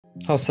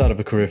How sad of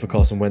a career for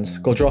Carson Wentz.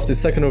 Got drafted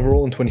 2nd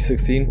overall in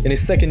 2016. In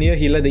his 2nd year,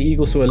 he led the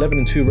Eagles to an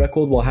 11-2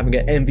 record while having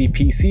an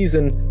MVP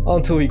season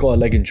until he got a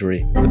leg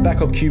injury. The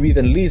backup QB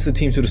then leads the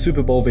team to the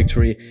Super Bowl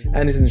victory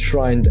and is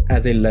enshrined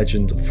as a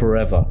legend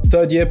forever.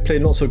 3rd year,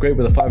 played not so great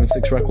with a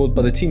 5-6 record,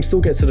 but the team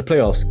still gets to the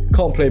playoffs.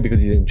 Can't play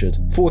because he's injured.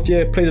 4th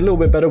year, played a little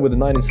bit better with a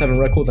 9-7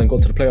 record and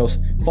got to the playoffs.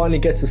 Finally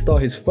gets to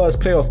start his first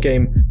playoff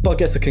game, but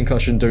gets a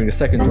concussion during the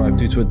 2nd drive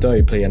due to a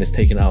dirty play and is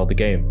taken out of the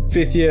game.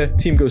 5th year,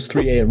 team goes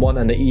 3-8-1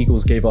 and the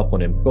Eagles gave up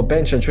on him. Got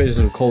benched and traded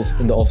to the Colts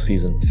in the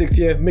offseason. 6th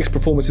year, mixed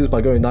performances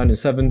by going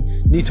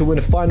 9-7. Need to win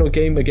a final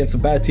game against a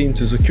bad team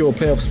to secure a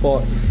playoff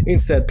spot.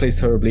 Instead, plays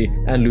terribly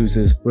and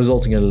loses,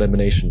 resulting in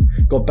elimination.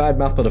 Got bad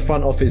mouth by the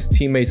front office,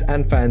 teammates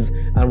and fans,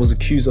 and was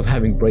accused of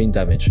having brain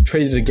damage.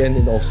 Traded again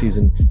in the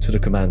offseason to the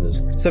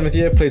Commanders. 7th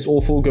year, plays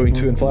awful, going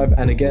 2-5,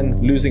 and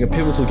again losing a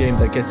pivotal game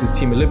that gets his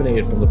team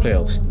eliminated from the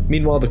playoffs.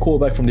 Meanwhile, the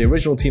quarterback from the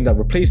original team that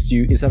replaced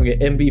you is having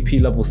an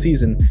MVP level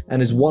season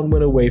and is 1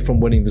 win away from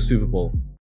winning the Super Bowl.